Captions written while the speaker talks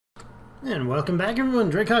And welcome back,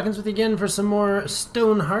 everyone. Drake Hawkins with you again for some more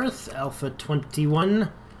Stonehearth. Alpha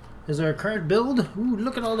 21 is our card build. Ooh,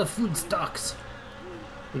 look at all the food stocks.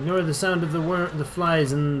 Ignore the sound of the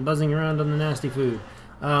flies and buzzing around on the nasty food.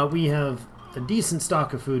 We have a decent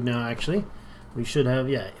stock of food now, actually. We should have,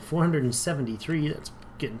 473. That's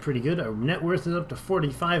getting pretty good. Our net worth is up to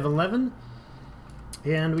 4511.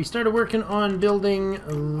 And we started working on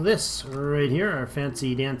building this right here, our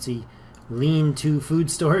fancy-dancy lean-to food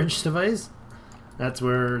storage device. That's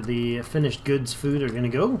where the finished goods food are going to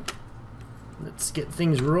go. Let's get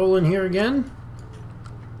things rolling here again.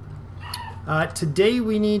 Today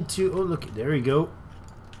we need to... Oh, look, there we go.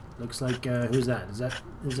 Looks like, who's that? Is that...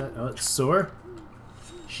 Oh, it's Soar.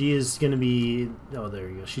 She is going to be... Oh, there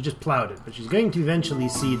you go. She just plowed it, but she's going to eventually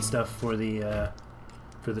seed stuff for the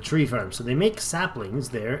tree farm. So they make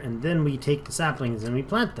saplings there, and then we take the saplings and we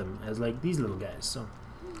plant them as like these little guys. So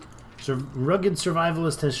Rugged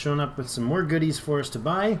Survivalist has shown up with some more goodies for us to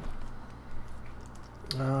buy.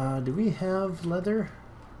 Do we have leather?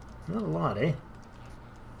 Not a lot, eh?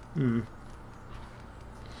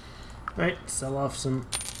 Right, sell off some...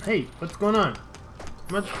 Hey, what's going on?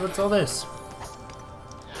 What's all this?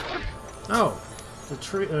 Oh,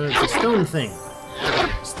 it's a stone thing.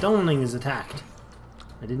 Stoneling is attacked.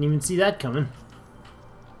 I didn't even see that coming.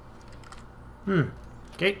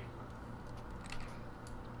 Okay.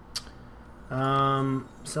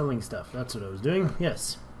 Selling stuff. That's what I was doing.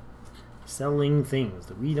 Yes. Selling things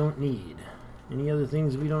that we don't need. Any other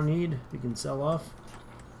things we don't need we can sell off?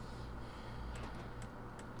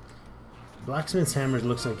 Blacksmith's hammer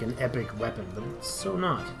looks like an epic weapon, but it's so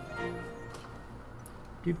not.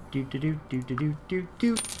 Doop doop doop doop doop doop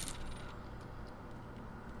doop.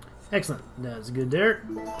 Excellent. That's good there.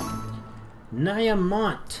 Naya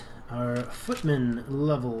Mont, our footman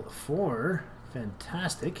level 4.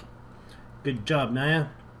 Fantastic. Good job, Naya.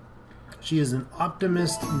 She is an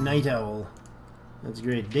optimist night owl. That's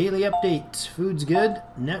great. Daily update. Food's good.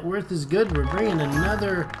 Net worth is good. We're bringing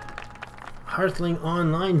another Hearthling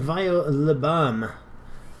online via Lebam.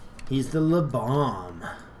 He's the Lebam.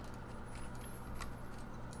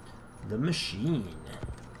 The machine.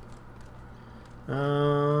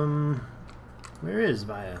 Where is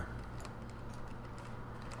Via?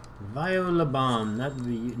 Viola Bomb. That would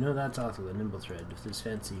be... No, that's also a nimble thread with his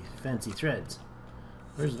fancy threads.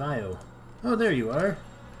 Where's Vio? Oh, there you are.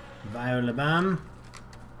 Viola Bomb.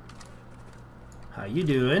 How you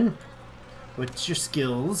doing? What's your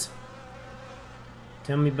skills?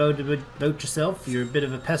 Tell me about yourself. You're a bit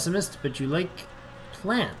of a pessimist, but you like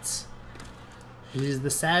plants. She's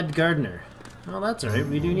the sad gardener. Oh, that's alright.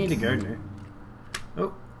 We do need a gardener.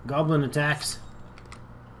 Oh, Goblin attacks.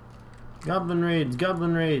 Goblin raids,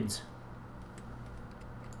 Goblin raids.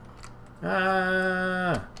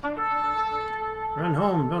 Ah! Run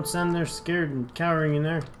home, don't stand there scared and cowering in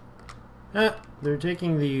there. Ah, they're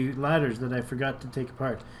taking the ladders that I forgot to take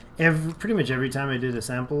apart. Pretty much every time I did a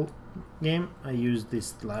sample game, I used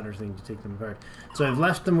this ladder thing to take them apart. So I've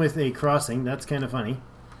left them with a crossing, that's kind of funny.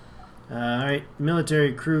 Alright,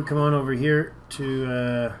 military crew, come on over here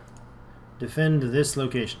to defend this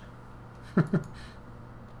location.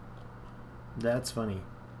 That's funny.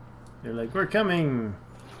 They're like, we're coming!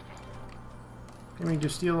 Coming to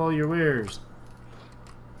steal all your wares.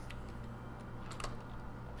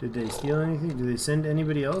 Did they steal anything? Did they send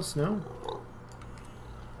anybody else? No?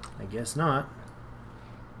 I guess not.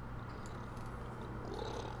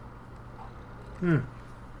 So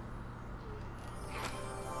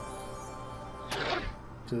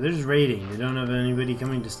they're just raiding. They don't have anybody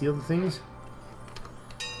coming to steal the things?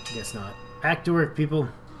 Guess not. Back to work, people.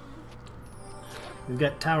 We've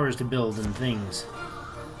got towers to build and things.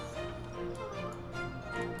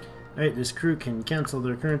 Alright, this crew can cancel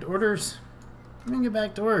their current orders and get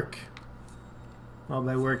back to work. Well,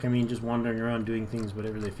 by work I mean just wandering around doing things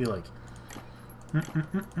whatever they feel like.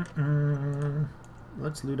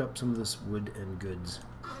 Let's loot up some of this wood and goods.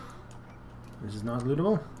 This is not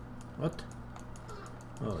lootable? What?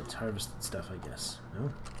 Oh, it's harvested stuff, I guess.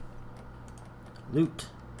 No? Loot.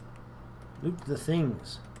 Loot the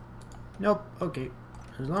things. Nope. Okay.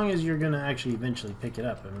 As long as you're going to actually eventually pick it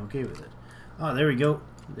up, I'm okay with it. Oh, there we go.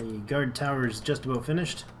 The guard tower is just about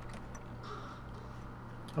finished.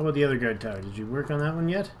 How about the other guard tower? Did you work on that one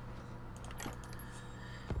yet?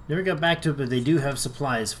 Never got back to it, but they do have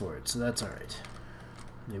supplies for it, so that's alright.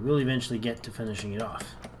 They will eventually get to finishing it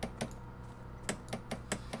off.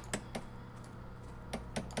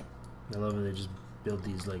 I love how they just build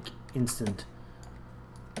these like instant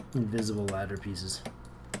invisible ladder pieces.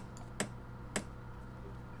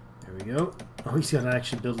 There we go. Oh, he's got to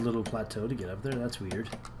actually build a little plateau to get up there. That's weird.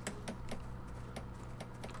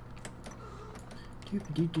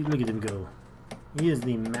 Look at him go. He is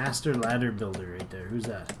the master ladder builder right there. Who's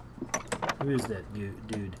that? Who is that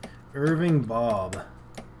dude? Irving Bob.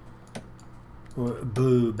 Or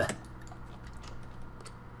Boob.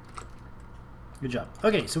 Good job.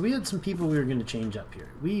 Okay, so we had some people we were going to change up here.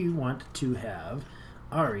 We want to have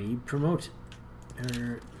Ari promoted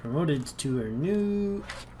to her new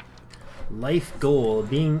life goal,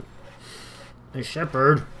 being a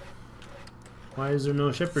shepherd. Why is there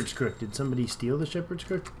no shepherd's crook? Did somebody steal the shepherd's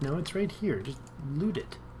crook? No, it's right here. Just loot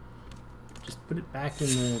it. Just put it back in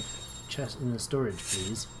the chest, in the storage,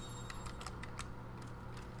 please.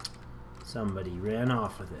 Somebody ran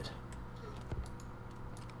off with it.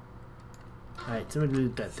 Alright, somebody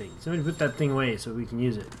loot that thing. Somebody put that thing away so we can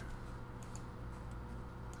use it.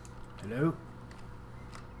 Hello?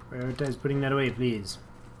 Prioritize putting that away, please.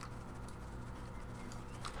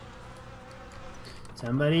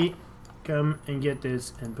 Somebody come and get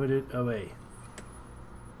this and put it away.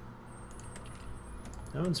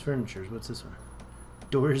 That one's furniture. What's this one?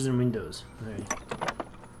 Doors and windows. Alright.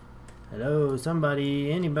 Hello,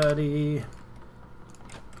 somebody, anybody.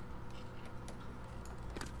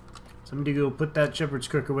 Somebody go put that shepherd's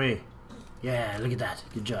crook away. Yeah, look at that.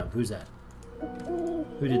 Good job. Who's that?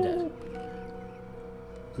 Who did that?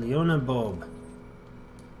 Leona Bob.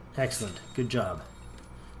 Excellent. Good job.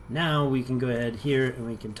 Now we can go ahead here and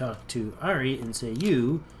we can talk to Ari and say,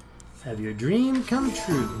 you have your dream come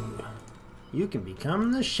true. You can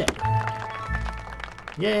become the shepherd.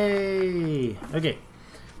 Yay! Okay.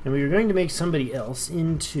 And we were going to make somebody else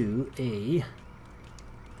into a...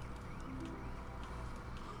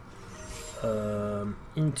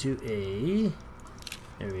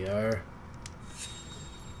 there we are.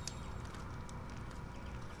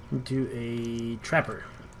 Into a trapper.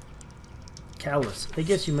 Callous. I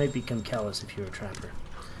guess you might become callous if you're a trapper.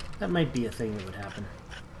 That might be a thing that would happen.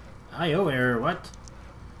 IO error, what?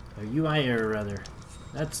 Or UI error, rather.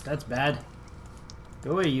 That's bad.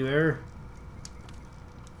 Go away, you error.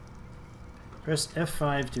 Press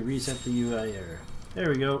F5 to reset the UI error. There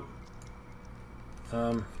we go.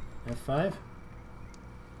 F5?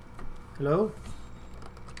 Hello?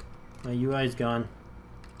 My UI's gone.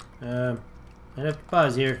 I'd have to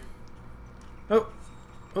pause here. Oh!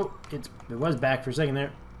 Oh, it was back for a second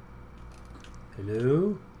there.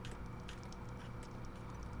 Hello?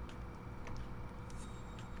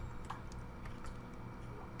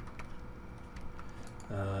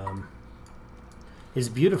 These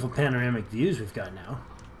beautiful panoramic views we've got now.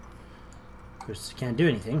 Of course, can't do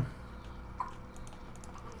anything.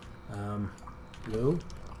 Hello?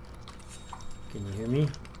 Can you hear me?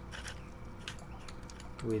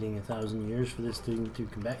 Waiting 1,000 years for this thing to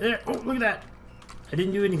come back. There! Oh, look at that! I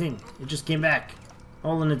didn't do anything. It just came back.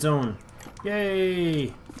 All on its own.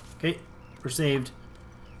 Yay! Okay, we're saved.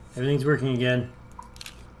 Everything's working again.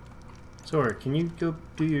 Sora, can you go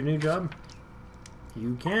do your new job?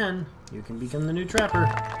 You can. You can become the new trapper.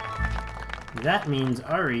 That means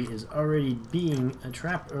Ari is already being a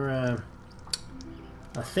trap or a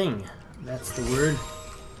thing. That's the word.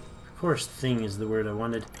 Of course, thing is the word I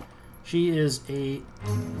wanted. She is a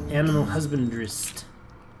animal husbandrist.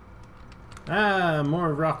 Ah,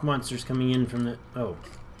 more rock monsters coming in from the... Oh,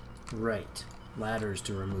 right. Ladders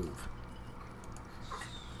to remove.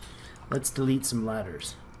 Let's delete some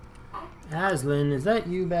ladders. Aslan, is that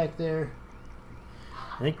you back there?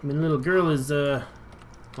 I think my little girl is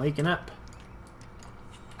waking up.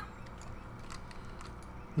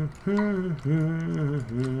 How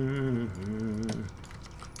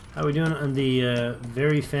are we doing on the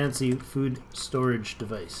very fancy food storage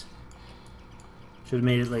device? Should have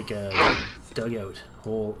made it like a dugout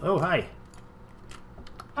hole. Oh, hi.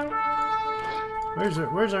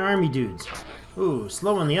 Where's our army dudes? Ooh,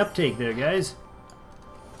 slow on the uptake there, guys.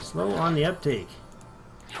 Slow on the uptake.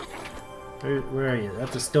 Where are you?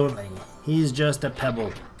 That's a Stonehearth. He's just a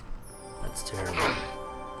pebble. That's terrible.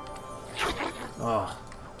 Oh.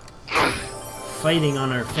 Fighting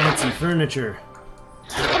on our fancy furniture.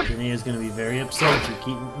 Janae's gonna be very upset if you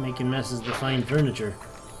keep making messes of the fine furniture.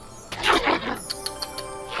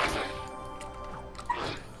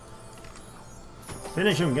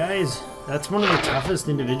 Finish him, guys. That's one of the toughest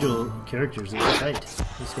individual characters in the fight.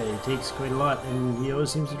 This guy takes quite a lot, and he always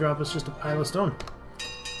seems to drop us just a pile of stone.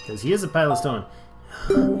 Because he is a pile of stone.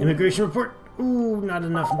 Immigration report. Ooh, not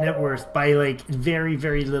enough net worth. By like very,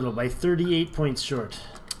 very little. By 38 points short.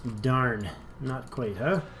 Darn. Not quite,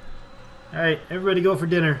 huh? Alright, everybody go for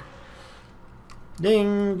dinner.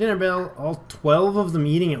 Ding! Dinner bell. All 12 of them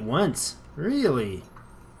eating at once. Really?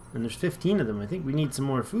 And there's 15 of them. I think we need some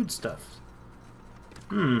more food stuff.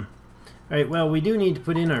 Alright, well, we do need to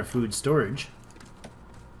put in our food storage.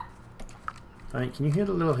 Alright, can you hear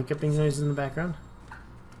the little hiccuping noises in the background?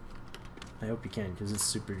 I hope you can, because it's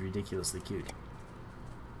super ridiculously cute.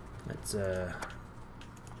 That's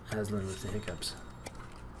Aslan with the hiccups.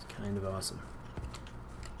 It's kind of awesome.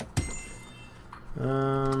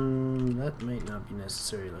 That might not be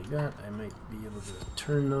necessary like that. I might be able to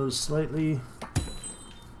turn those slightly.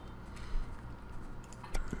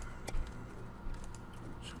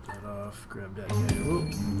 Shut that off. Grab that guy. Whoa,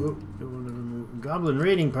 whoa, don't want to remove. Goblin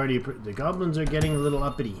raiding party. The goblins are getting a little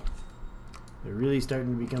uppity. They're really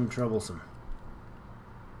starting to become troublesome.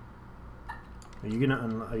 Are you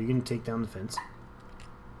gonna take down the fence?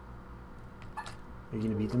 Are you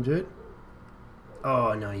gonna beat them to it?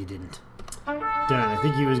 Oh no, you didn't. Darn, I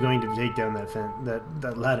think he was going to take down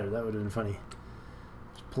that ladder. That would have been funny.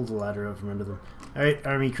 Just pull the ladder out from under them. Alright,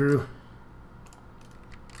 army crew.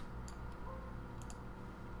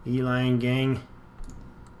 Eli gang.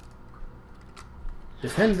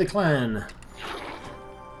 Defend the clan.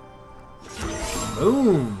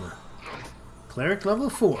 Boom! Cleric level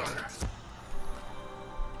 4.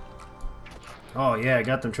 Oh yeah, I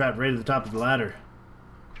got them trapped right at the top of the ladder.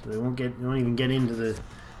 So they won't even get into the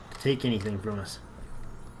take anything from us.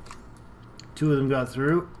 2 of them got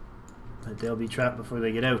through, but they'll be trapped before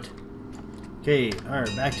they get out. Okay,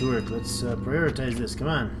 alright, back to work. Let's prioritize this. Come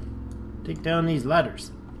on. Take down these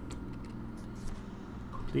ladders.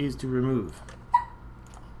 Please to remove.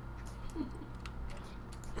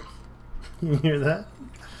 You hear that?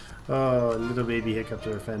 Oh, little baby hiccups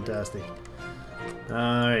are fantastic.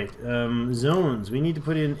 Alright, zones. We need to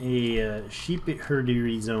put in a sheep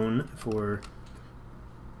herdery zone for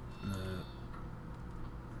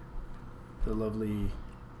the lovely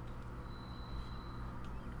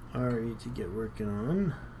Ari to get working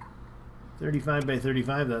on. 35 by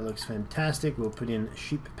 35, that looks fantastic. We'll put in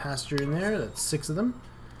sheep pasture in there. That's 6 of them.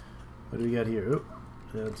 What do we got here? Oh,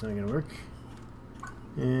 that's not going to work.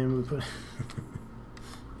 And we'll put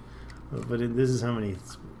we'll put in, this is how many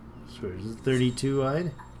squares? Is it 32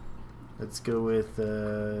 wide? Let's go with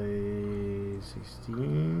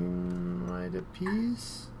 16 wide a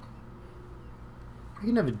piece. We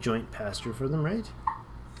can have a joint pasture for them, right?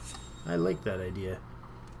 I like that idea.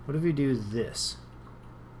 What if we do this?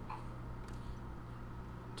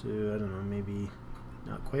 To, I don't know, maybe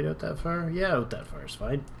not quite out that far? Yeah, out that far is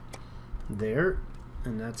fine. There.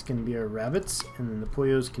 And that's going to be our rabbits. And then the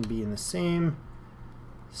pollos can be in the same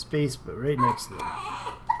space, but right next to them.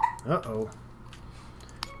 Uh-oh.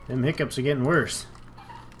 Them hiccups are getting worse.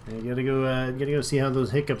 I gotta go see how those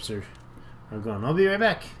hiccups are going. I'll be right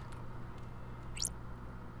back.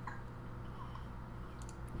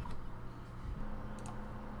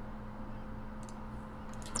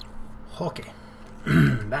 Okay.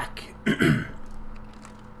 Back.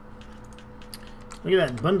 Look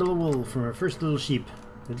at that bundle of wool from our first little sheep.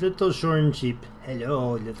 The little shorn sheep.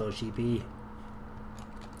 Hello, little sheepy.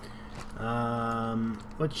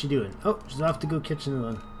 What's she doing? Oh, she's off to go catch another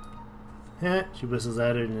one. Yeah, she whistles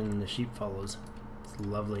at her and then the sheep follows. It's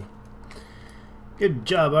lovely. Good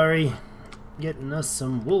job, Ari. Getting us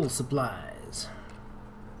some wool supplies.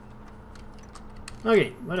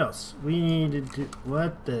 Okay, what else? We needed to...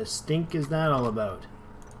 What the stink is that all about?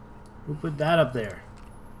 Who put that up there?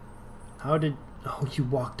 How did... Oh, you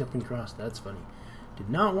walked up and crossed. That's funny.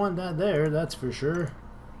 Did not want that there, that's for sure.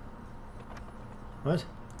 What?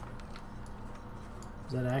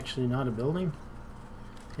 Is that actually not a building?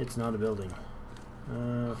 It's not a building.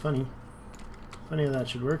 Funny. Funny how that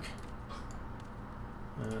should work.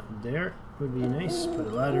 There would be nice. Put a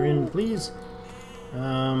ladder in, please.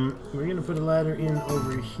 We're going to put a ladder in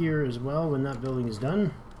over here as well when that building is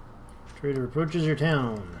done. Trader approaches your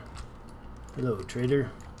town. Hello, trader.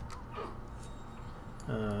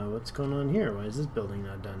 What's going on here? Why is this building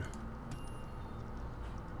not done?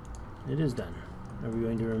 It is done. Are we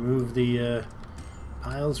going to remove the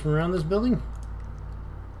piles from around this building?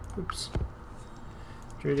 Oops.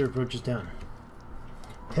 Trader approaches town.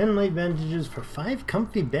 10 light bandages for 5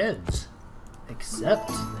 comfy beds.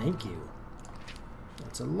 Accept. Thank you.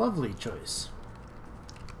 That's a lovely choice.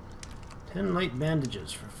 10 light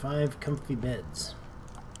bandages for 5 comfy beds.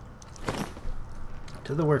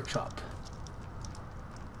 To the workshop.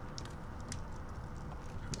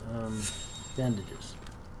 Bandages.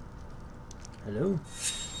 Hello?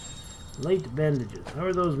 Light bandages. How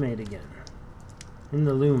are those made again? In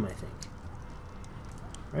the loom, I think.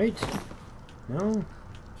 Right? No?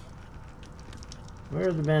 Where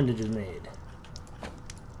are the bandages made?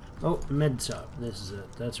 Oh, med shop. This is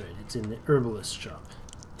it. That's right. It's in the herbalist shop.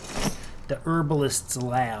 The herbalist's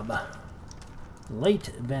lab.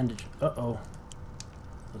 Light bandage. Uh-oh.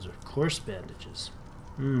 Those are coarse bandages.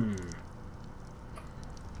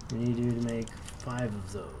 We need you to make 5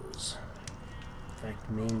 of those. In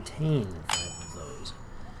fact, maintain 5 of those.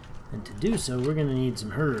 And to do so, we're going to need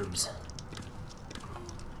some herbs.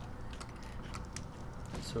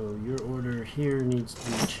 So your order here needs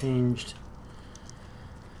to be changed.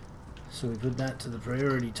 So we put that to the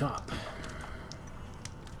priority top.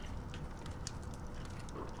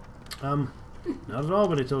 Not at all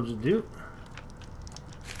what I told you to do.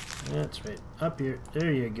 That's right. Up here.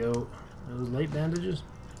 There you go. Those light bandages?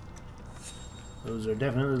 Those are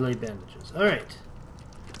definitely light bandages. Alright.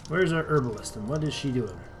 Where's our herbalist and what is she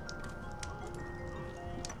doing?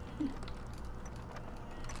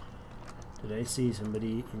 Did I see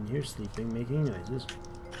somebody in here sleeping, making noises?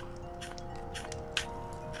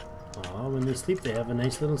 Aw, when they sleep they have a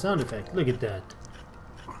nice little sound effect. Look at that.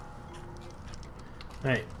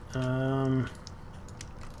 Alright, are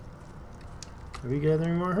we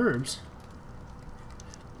gathering more herbs?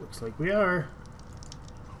 Looks like we are.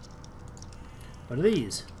 What are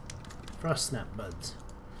these? Frost snap buds.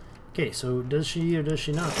 Okay, so does she or does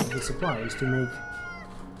she not have the supplies to make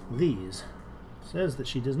these? Says that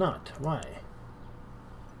she does not. Why?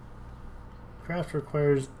 Craft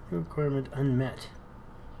requirement unmet.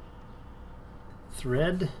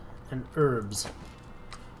 Thread and herbs.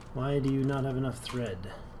 Why do you not have enough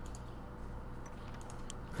thread?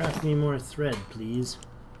 Craft me more thread, please.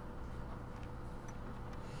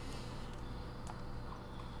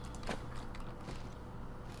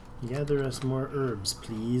 Gather us more herbs,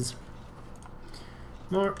 please.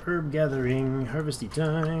 More herb gathering. Harvesty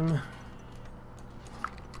time.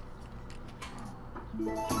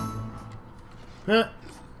 Ah!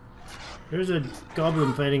 There's a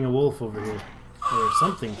goblin fighting a wolf over here. Or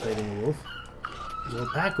something fighting a wolf. There's a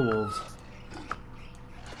pack of wolves.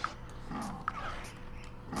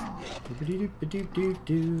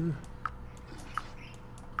 Doop-a-doop-a-doop-doop-doo.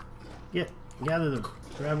 Yeah, gather them.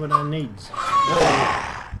 Grab what I needs.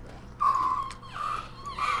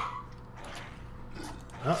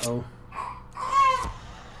 Uh-oh.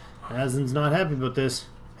 Azin's not happy about this.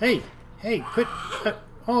 Hey! Hey, quit!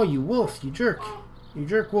 Oh, you wolf! You jerk! You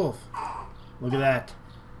jerk wolf! Look at that.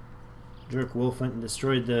 Jerk wolf went and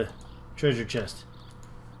destroyed the treasure chest.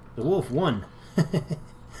 The wolf won.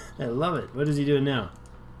 I love it. What is he doing now?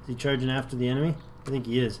 Is he charging after the enemy? I think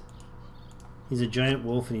he is. He's a giant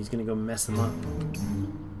wolf and he's gonna go mess them up.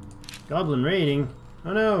 Goblin raiding?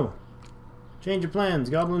 Oh no! Change your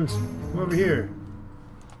plans, goblins. Come over here.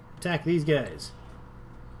 Attack these guys.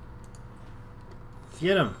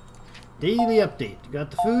 Get them. Daily update. You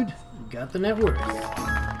got the food? You got the network.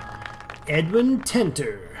 Edwin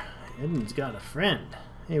Tenter. Edwin's got a friend.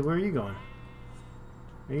 Hey, where are you going?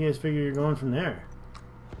 Where do you guys figure you're going from there?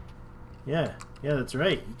 Yeah, that's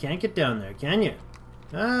right. You can't get down there, can you?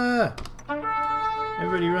 Ah!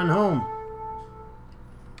 Everybody run home.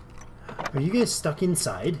 Are you guys stuck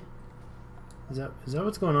inside? Is that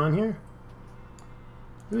what's going on here?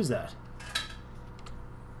 Who is that?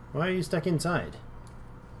 Why are you stuck inside?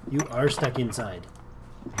 You are stuck inside.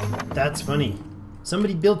 That's funny.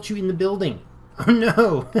 Somebody built you in the building. Oh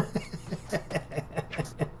no!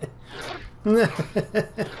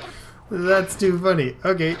 That's too funny.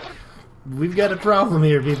 Okay. We've got a problem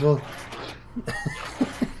here, people.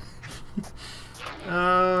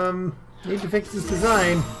 Need to fix this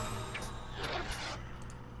design.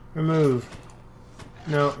 Remove.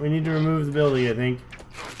 No, we need to remove the building, I think.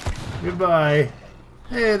 Goodbye.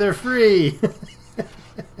 Hey, they're free!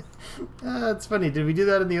 That's funny. Did we do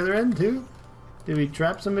that on the other end, too? Did we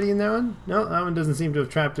trap somebody in that one? No, that one doesn't seem to have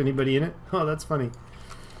trapped anybody in it. Oh, that's funny.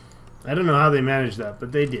 I don't know how they managed that,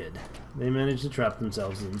 but they did. They managed to trap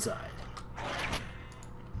themselves inside.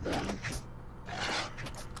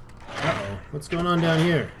 Uh-oh. What's going on down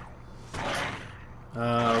here?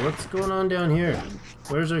 What's going on down here?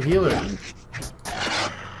 Where's our healer?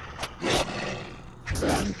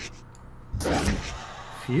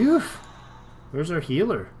 Phew! Where's our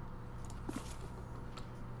healer?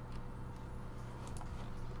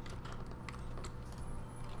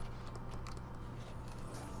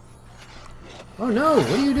 Oh no! What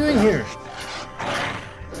are you doing here?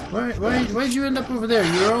 Why'd you end up over there?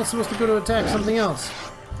 You were all supposed to go to attack something else.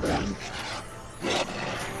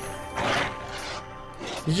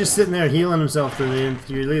 He's just sitting there healing himself through you.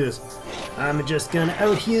 Look at this. I'm just gonna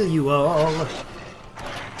out-heal you all.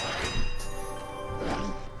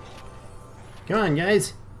 Come on,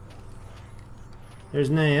 guys. There's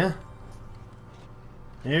Naya.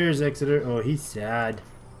 There's Exeter. Oh, he's sad.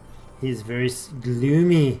 He's very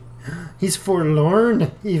gloomy. He's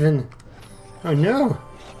forlorn, even. Oh no!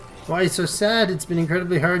 Why so sad? It's been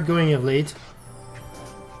incredibly hard going of late.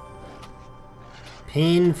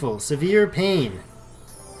 Painful. Severe pain.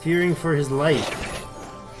 fearing for his life.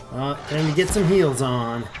 Time to get some heals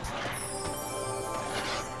on.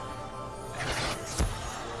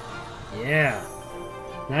 Yeah.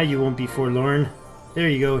 Now you won't be forlorn. There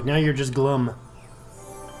you go. Now you're just glum.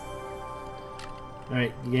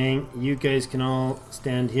 Alright, gang. You guys can all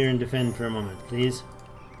stand here and defend for a moment, please.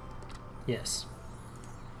 Yes.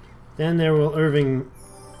 Then there will Irving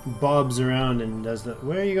bobs around and does the...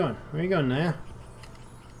 Where are you going? Where are you going, Naya?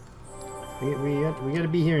 We gotta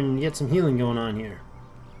be here and get some healing going on here.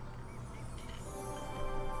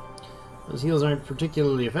 Those heals aren't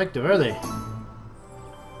particularly effective, are they?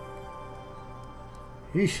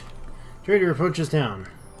 Yeesh. Trader approaches town.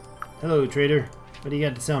 Hello, trader. What do you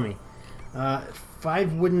got to sell me?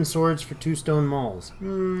 5 wooden swords for 2 stone mauls.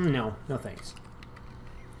 No. No thanks.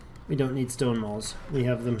 We don't need stone mauls. We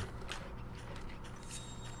have them.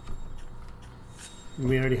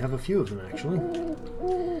 We already have a few of them, actually.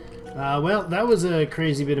 Well, that was a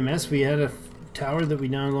crazy bit of mess. We had a tower that we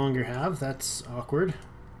no longer have. That's awkward.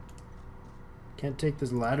 Can't take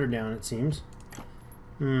this ladder down, it seems.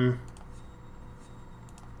 I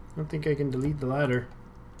don't think I can delete the ladder.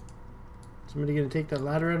 Somebody gonna take that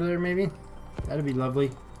ladder out of there, maybe? That'd be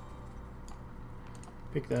lovely.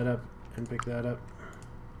 Pick that up and pick that up.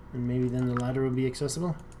 And maybe then the ladder will be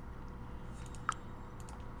accessible.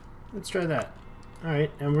 Let's try that.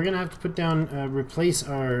 Alright, and we're gonna have to put down, replace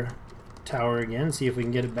our tower again, see if we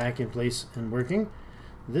can get it back in place and working.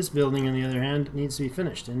 This building, on the other hand, needs to be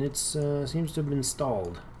finished, and it seems to have been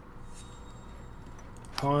stalled.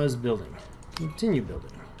 Pause building. Continue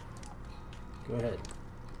building. Go ahead.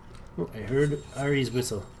 Oh, I heard Ari's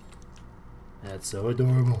whistle. That's so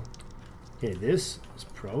adorable. Okay, this is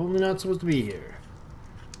probably not supposed to be here.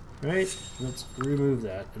 Right? Let's remove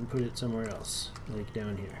that and put it somewhere else, like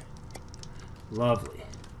down here. Lovely.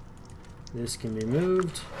 This can be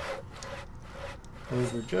moved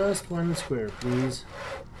over just 1 square, please.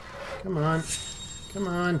 Come on. Come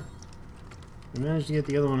on. We managed to get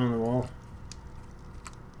the other one on the wall.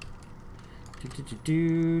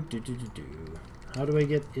 How do I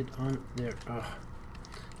get it on there? Ugh.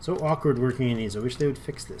 So awkward working in these. I wish they would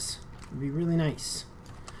fix this. It would be really nice.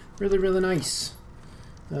 Really, really nice.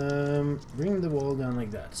 Bring the wall down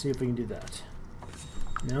like that. See if we can do that.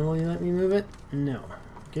 Now will you let me move it? No.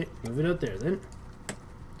 Okay, move it out there then.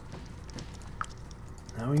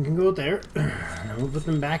 Now we can go out there. Now we'll put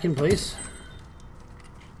them back in place.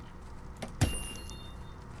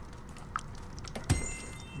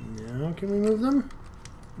 Now can we move them?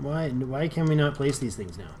 Why can we not place these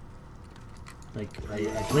things now? Like, I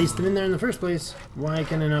placed them in there in the first place. Why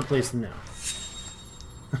can I not place them now?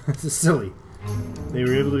 This is silly. They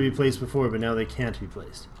were able to be placed before, but now they can't be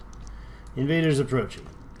placed. Invaders approaching.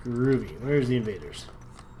 Groovy. Where's the invaders?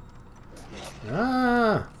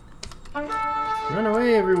 Ah! Run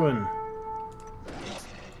away, everyone!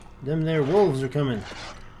 Them there wolves are coming.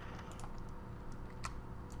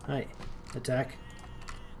 Hi. Attack.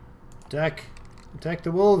 Attack. Attack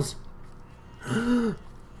the wolves!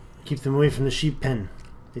 Keep them away from the sheep pen.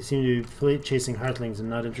 They seem to be chasing Hearthlings and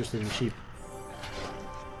not interested in sheep.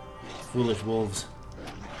 Foolish wolves.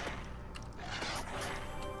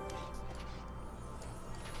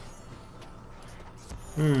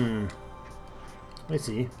 I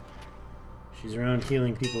see. She's around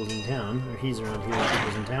healing people in town, or he's around healing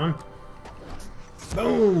people in town.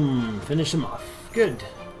 Boom! Finish them off. Good.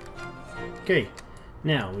 Okay.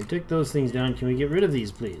 Now, we took those things down. Can we get rid of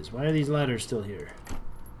these, please? Why are these ladders still here?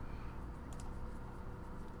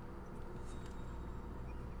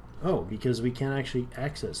 Oh, because we can't actually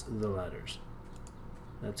access the ladders.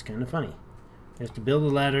 That's kind of funny. We have to build a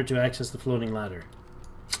ladder to access the floating ladder.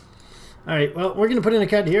 Alright, well, we're going to put in a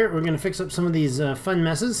cut here. We're going to fix up some of these fun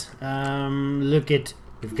messes. Look at...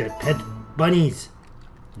 We've got pet bunnies.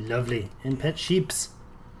 Lovely. And pet sheeps.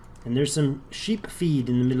 And there's some sheep feed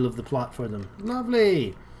in the middle of the plot for them.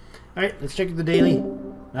 Lovely. Alright, let's check the daily.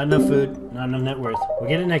 Not enough food. Not enough net worth. We'll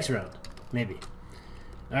get it next round. Maybe.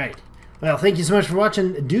 Alright. Well, thank you so much for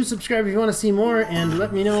watching. Do subscribe if you want to see more, and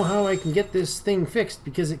let me know how I can get this thing fixed,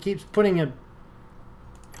 because it keeps putting a...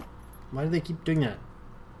 Why do they keep doing that?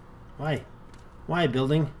 Why? Why,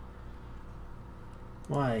 building?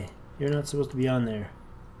 Why? You're not supposed to be on there.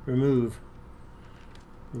 Remove.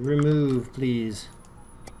 Remove, please.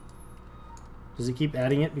 Does it keep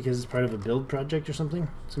adding it because it's part of a build project or something?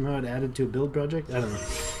 Somehow it added to a build project? I don't know.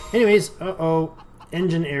 Anyways, uh-oh.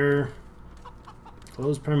 Engine error.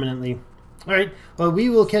 Closed permanently. Alright, well, we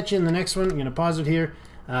will catch you in the next one. I'm going to pause it here.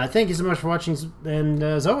 Thank you so much for watching, and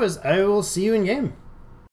as always, I will see you in game.